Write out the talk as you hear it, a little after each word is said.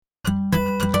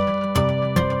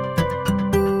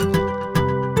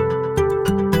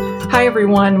Hi,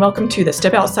 everyone. Welcome to the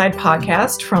Step Outside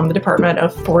podcast from the Department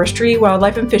of Forestry,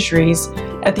 Wildlife, and Fisheries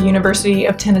at the University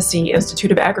of Tennessee Institute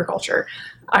of Agriculture.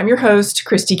 I'm your host,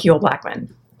 Christy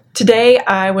Keel-Blackman. Today,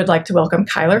 I would like to welcome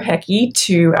Kyler Hecky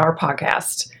to our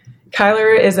podcast.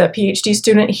 Kyler is a PhD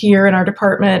student here in our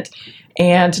department,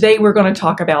 and today we're going to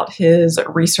talk about his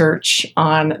research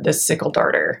on the sickle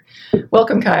darter.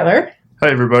 Welcome, Kyler. Hi,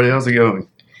 everybody. How's it going?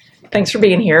 Thanks for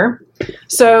being here.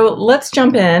 So let's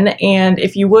jump in, and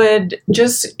if you would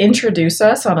just introduce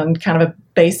us on a kind of a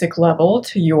basic level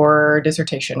to your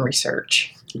dissertation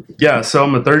research. Yeah, so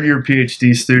I'm a third-year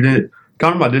PhD student.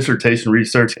 Kind of my dissertation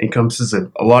research encompasses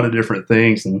a lot of different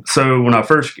things. And so when I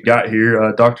first got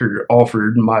here, Dr.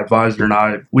 Alford, my advisor, and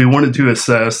I, we wanted to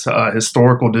assess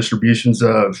historical distributions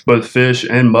of both fish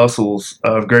and mussels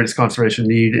of greatest conservation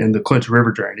need in the Clinch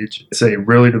River drainage. It's a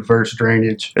really diverse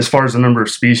drainage as far as the number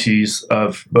of species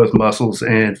of both mussels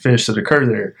and fish that occur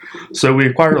there. So we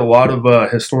acquired a lot of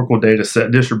historical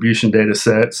distribution data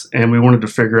sets, and we wanted to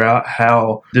figure out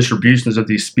how distributions of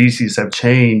these species have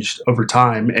changed over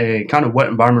time and kind of what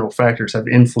environmental factors have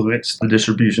influenced the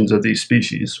distributions of these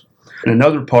species. And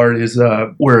another part is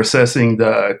we're assessing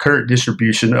the current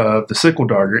distribution of the sickle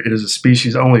darter. It is a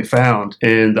species only found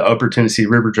in the upper Tennessee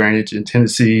River drainage in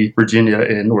Tennessee, Virginia,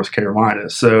 and North Carolina.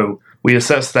 So we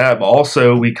assessed that, but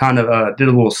also we kind of did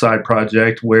a little side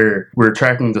project where we're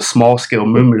tracking the small scale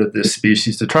movement of this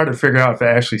species to try to figure out if it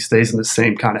actually stays in the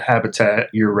same kind of habitat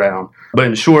year round. But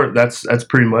in short, that's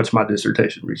pretty much my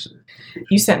dissertation research.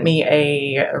 You sent me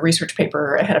a research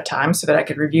paper ahead of time so that I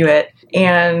could review it,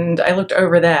 and I looked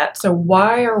over that. So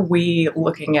why are we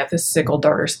looking at the sickle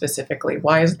darter specifically?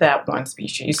 Why is that one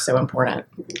species so important?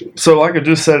 So like I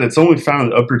just said, it's only found in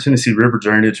the upper Tennessee River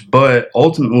drainage, but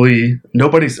ultimately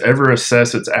nobody's ever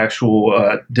assessed its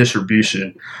actual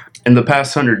distribution. In the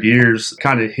past 100 years,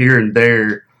 kind of here and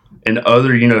there, and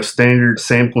other, standard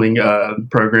sampling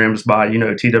programs by,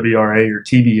 TWRA or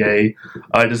TBA,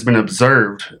 it has been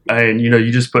observed. And,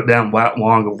 you just put down lat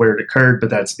long of where it occurred,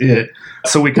 but that's it.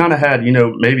 So we kind of had,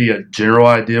 maybe a general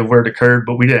idea of where it occurred,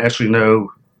 but we didn't actually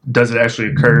know, does it actually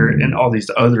occur in all these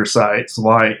other sites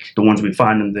like the ones we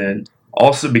find in then.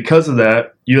 Also, because of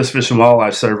that, U.S. Fish and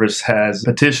Wildlife Service has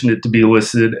petitioned it to be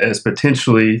listed as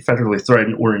potentially federally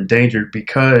threatened or endangered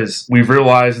because we've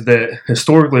realized that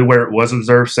historically where it was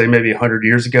observed, say maybe 100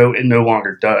 years ago, it no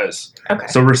longer does. Okay.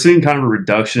 So we're seeing kind of a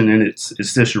reduction in its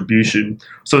distribution.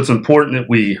 So it's important that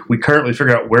we currently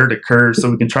figure out where it occurs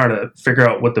so we can try to figure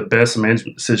out what the best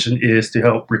management decision is to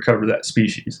help recover that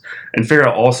species and figure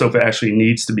out also if it actually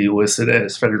needs to be listed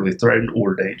as federally threatened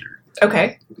or endangered.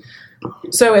 Okay.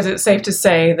 So is it safe to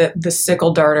say that the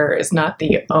sickle darter is not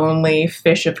the only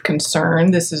fish of concern?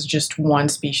 This is just one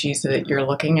species that you're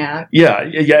looking at? Yeah,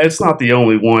 it's not the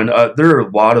only one. There are a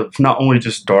lot of, not only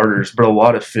just darters, but a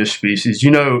lot of fish species,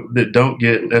 that don't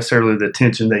get necessarily the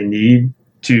attention they need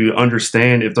to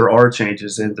understand if there are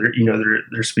changes in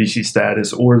their species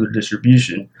status or their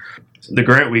distribution. The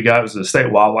grant we got was the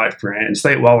State Wildlife Grant, and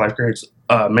State Wildlife Grants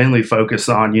mainly focus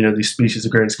on, these species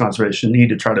of greatest conservation need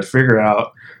to try to figure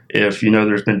out if,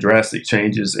 there's been drastic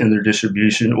changes in their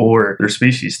distribution or their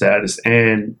species status,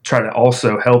 and try to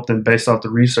also help them, based off the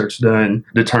research done,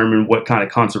 determine what kind of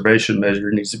conservation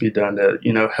measure needs to be done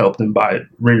to, help them by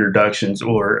reintroductions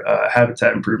or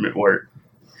habitat improvement work.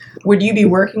 Would you be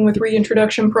working with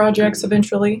reintroduction projects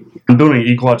eventually? I'm doing an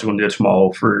ecological niche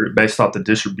model based off the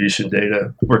distribution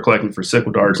data we're collecting for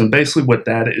sickle darters. And basically what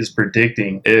that is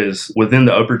predicting is within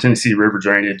the upper Tennessee River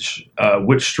drainage,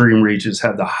 which stream reaches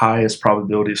have the highest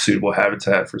probability of suitable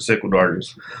habitat for sickle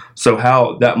darters. So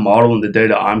how that model and the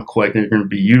data I'm collecting are going to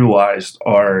be utilized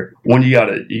are, one, you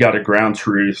got to ground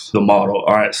truth the model.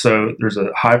 All right, so there's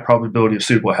a high probability of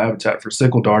suitable habitat for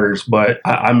sickle darters, but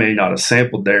I may not have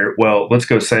sampled there. Well, let's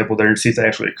go sample there and see if they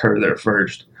actually occur there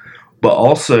first. But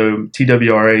also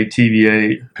TWRA,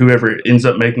 TVA, whoever ends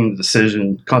up making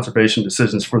the conservation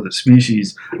decisions for the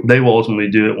species, they will ultimately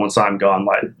do it once I'm gone.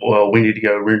 Like, well, we need to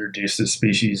go reintroduce this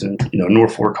species in,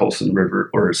 North Fork Holston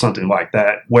River or something like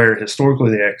that, where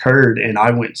historically they occurred, and I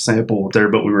went and sampled there,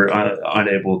 but we were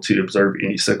unable to observe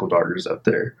any sickle darters up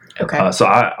there. Okay. So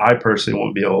I personally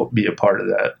won't be able to be a part of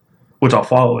that, which I'll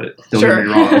follow it. Don't Sure. get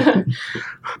me wrong.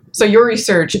 So your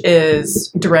research is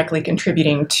directly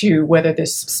contributing to whether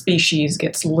this species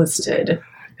gets listed.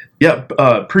 Yeah,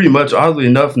 pretty much. Oddly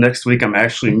enough, next week I'm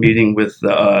actually meeting with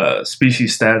the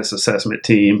species status assessment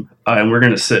team, and we're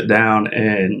going to sit down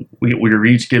and we're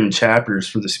each given chapters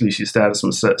for the species status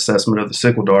assessment of the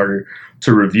sickle darter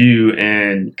to review,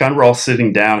 and kind of we're all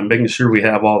sitting down and making sure we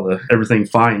have everything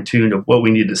fine tuned of what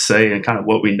we need to say and kind of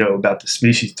what we know about the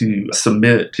species to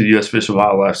submit to the U.S. Fish and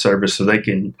Wildlife Service so they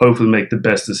can hopefully make the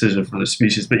best decision for the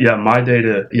species. But my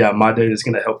data is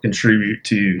going to help contribute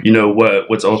to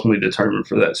what's ultimately determined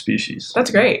for that species. That's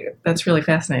great. That's really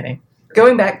fascinating.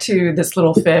 Going back to this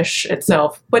little fish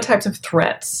itself, what types of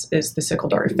threats is the sickle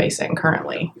darter facing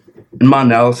currently? In my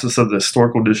analysis of the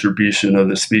historical distribution of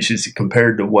the species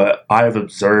compared to what I have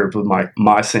observed with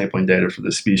my sampling data for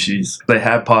the species, they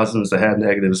have positives, they have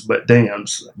negatives, but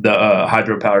dams, the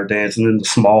hydropower dams, and then the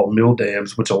small mill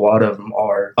dams, which a lot of them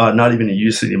are not even in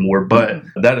use anymore, but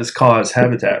that has caused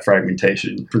habitat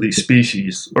fragmentation for these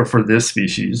species, or for this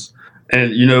species.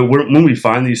 And, when we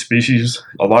find these species,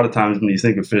 a lot of times when you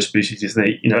think of fish species, you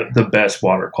think, the best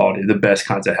water quality, the best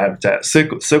kinds of habitat.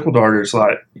 Sickle darters,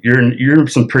 like, you're in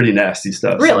some pretty nasty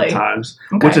stuff sometimes,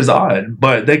 which is odd,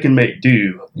 but they can make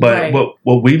do. But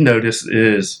what we've noticed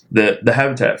is that the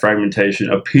habitat fragmentation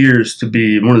appears to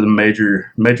be one of the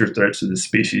major threats to the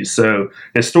species. So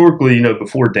historically,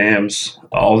 before dams,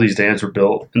 all these dams were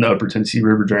built in the Upper Tennessee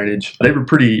River drainage. They were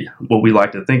pretty, what we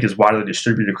like to think is widely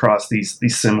distributed across these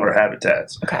similar habitats.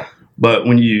 Okay. But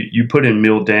when you put in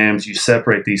mill dams, you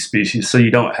separate these species so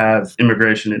you don't have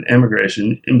immigration and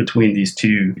emigration in between these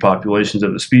two populations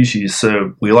of the species.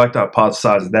 So we like to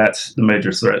hypothesize that's the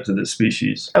major threat to this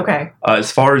species. Okay.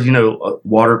 As far as,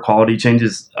 water quality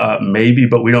changes, maybe,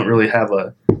 but we don't really have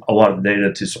a lot of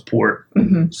data to support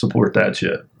that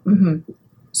yet. Mm-hmm.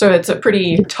 So it's a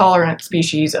pretty tolerant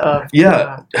species of...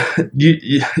 Yeah.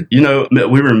 We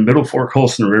were in Middle Fork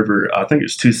Holston River, I think it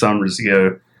was 2 summers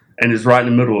ago, and it's right in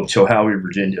the middle of Chilhowie,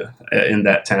 Virginia, in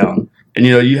that town. And,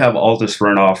 you have all this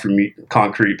runoff from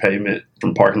concrete pavement,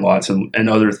 from parking lots and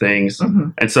other things. Mm-hmm.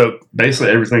 And so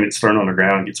basically everything that's thrown on the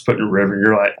ground gets put in a river. And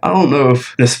you're like, I don't know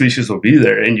if this species will be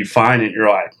there. And you find it, and you're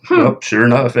like, well, sure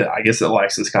enough, I guess it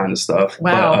likes this kind of stuff.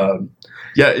 Wow. But,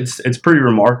 it's pretty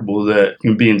remarkable that you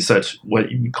can be in such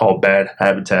what you would call bad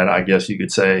habitat, I guess you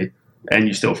could say, and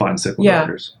you still find sickle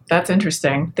darters. That's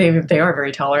interesting. They are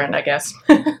very tolerant, I guess.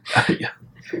 Yeah.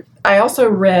 I also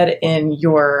read in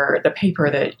the paper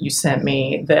that you sent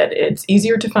me that it's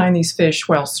easier to find these fish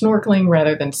while snorkeling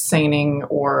rather than seining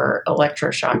or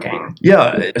electroshocking.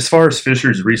 Yeah, as far as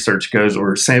fisheries research goes,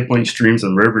 or sampling streams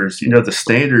and rivers, the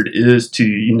standard is to,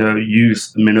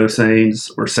 use minnow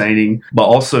seines or seining, but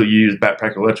also use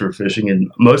backpack electrofishing. And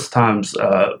most times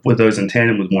with those in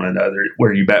tandem with one another,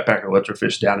 where you backpack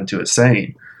electrofish down into a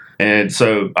seine. And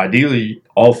so ideally,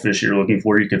 all fish you're looking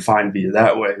for, you can find via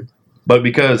that way. But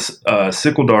because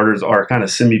sickle darters are kind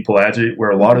of semi-pelagic, where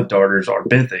a lot of darters are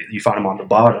benthic, you find them on the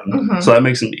bottom. So that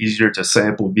makes them easier to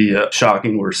sample via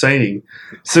shocking or seining.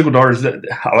 Sickle darters,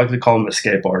 I like to call them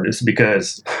escape artists,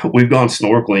 because we've gone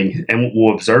snorkeling and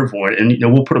we'll observe one, and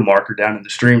we'll put a marker down in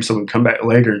the stream so we can come back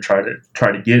later and try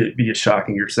to get it via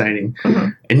shocking or seining.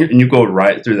 And you go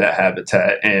right through that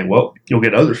habitat, and you'll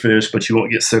get other fish, but you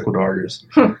won't get sickle darters.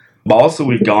 But also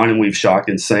we've gone and we've shocked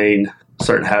and seined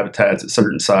certain habitats at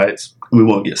certain sites. We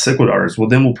won't get sickle darters. Well,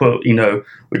 then we'll put,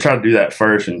 we try to do that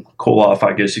first and cool off,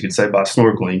 I guess you could say, by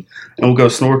snorkeling. And we'll go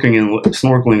snorkeling and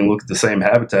look at the same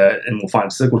habitat, and we'll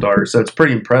find sickle darters. So it's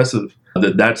pretty impressive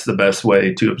that that's the best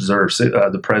way to observe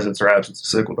the presence or absence of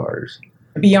sickle darters.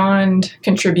 Beyond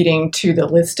contributing to the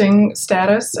listing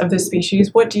status of this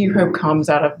species, what do you hope comes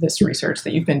out of this research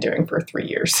that you've been doing for 3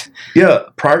 years? Yeah,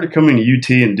 prior to coming to UT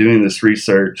and doing this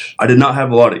research, I did not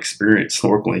have a lot of experience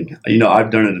snorkeling. I've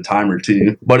done it a time or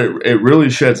two, but it really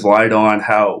sheds light on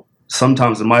how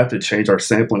sometimes we might have to change our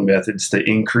sampling methods to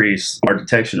increase our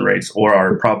detection rates or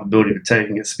our probability of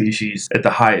detecting a species at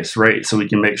the highest rate, so we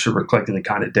can make sure we're collecting the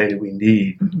kind of data we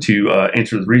need to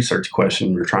answer the research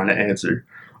question we're trying to answer.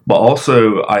 But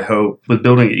also, I hope with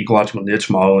building an ecological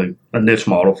niche model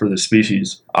for the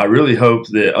species, I really hope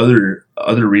that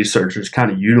other researchers kind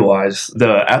of utilize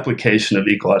the application of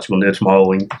ecological niche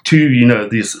modeling to,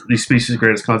 these species'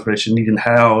 greatest conservation need and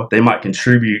how they might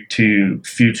contribute to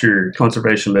future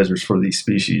conservation measures for these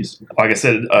species. Like I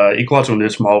said, ecological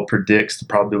niche model predicts the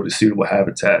probability of suitable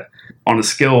habitat. On a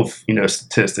scale of,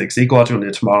 statistics, ecological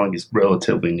niche modeling is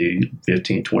relatively new,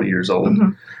 15, 20 years old.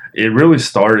 It really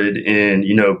started in,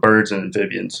 birds and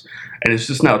amphibians, and it's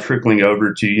just now trickling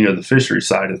over to, the fishery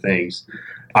side of things.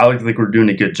 I like to think we're doing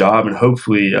a good job, and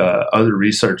hopefully other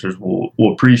researchers will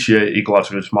appreciate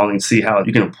ecological niche modeling and see how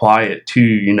you can apply it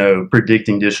to,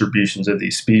 predicting distributions of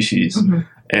these species.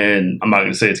 And I'm not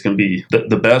going to say it's going to be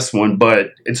the best one,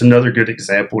 but it's another good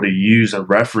example to use and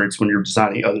reference when you're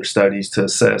designing other studies to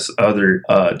assess other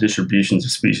distributions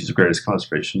of species of greatest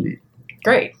conservation need.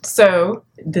 Great. So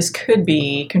this could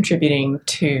be contributing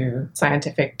to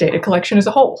scientific data collection as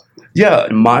a whole. Yeah,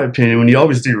 in my opinion, when you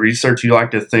always do research, you like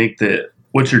to think that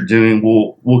what you're doing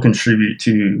will contribute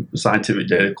to scientific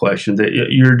data collection, that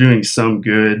you're doing some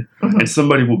good and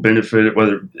somebody will benefit,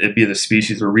 whether it be the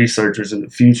species or researchers in the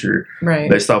future,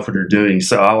 based off what they're doing.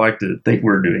 So I like to think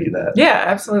we're doing that. Yeah,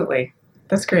 absolutely.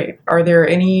 That's great. Are there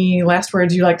any last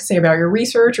words you'd like to say about your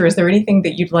research, or is there anything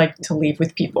that you'd like to leave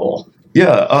with people? Yeah,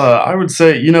 I would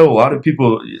say, a lot of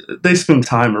people, they spend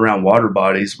time around water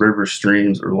bodies, rivers,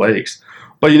 streams, or lakes.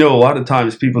 But, a lot of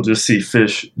times people just see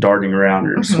fish darting around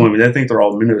or swimming. They think they're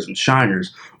all minnows and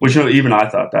shiners, which, even I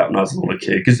thought that when I was a little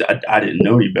kid because I didn't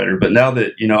know any better. But now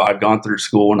that, I've gone through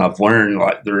school and I've learned,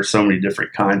 like, there are so many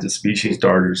different kinds of species,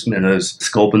 darters, minnows,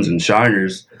 sculpins, and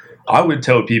shiners, I would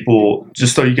tell people,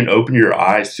 just so you can open your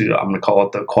eyes to, I'm going to call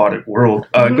it the aquatic world,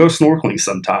 go snorkeling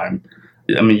sometime.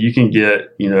 I mean, you can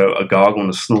get, a goggle and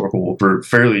a snorkel for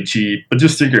fairly cheap, but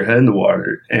just stick your head in the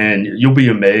water and you'll be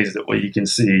amazed at what you can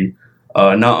see.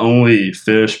 Not only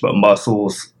fish, but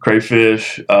mussels,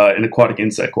 crayfish, and aquatic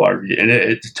insect larvae.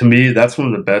 And to me, that's one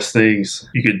of the best things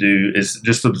you could do is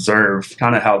just observe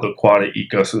kind of how the aquatic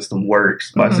ecosystem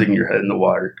works by sticking your head in the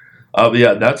water. But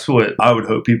yeah, that's what I would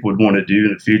hope people would want to do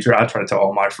in the future. I try to tell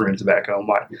all my friends back home,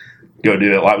 like, go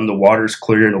do it. Like when the water's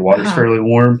clear and the water's fairly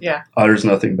warm, there's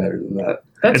nothing better than that.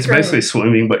 It's great. Basically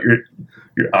swimming, but you're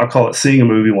I'll call it seeing a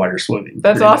movie while you're swimming.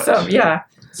 That's awesome. Much. Yeah.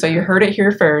 So you heard it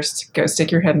here first. Go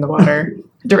stick your head in the water.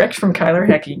 Direct from Kyler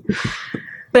Hecky.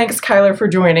 Thanks, Kyler, for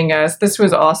joining us. This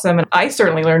was awesome. And I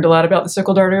certainly learned a lot about the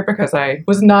sickle darter because I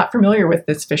was not familiar with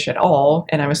this fish at all.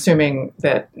 And I'm assuming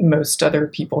that most other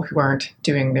people who aren't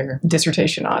doing their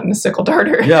dissertation on the sickle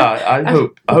darter. Yeah,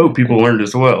 I hope people learned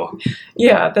as well.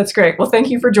 Yeah, that's great. Well, thank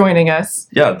you for joining us.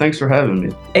 Yeah, thanks for having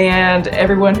me. And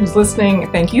everyone who's listening,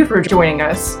 thank you for joining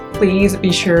us. Please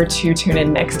be sure to tune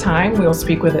in next time. We'll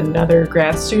speak with another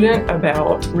grad student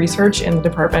about research in the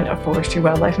Department of Forestry,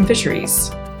 Wildlife, and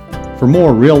Fisheries. For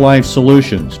more real-life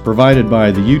solutions provided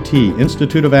by the UT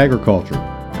Institute of Agriculture,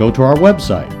 go to our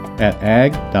website at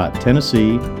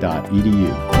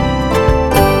ag.tennessee.edu.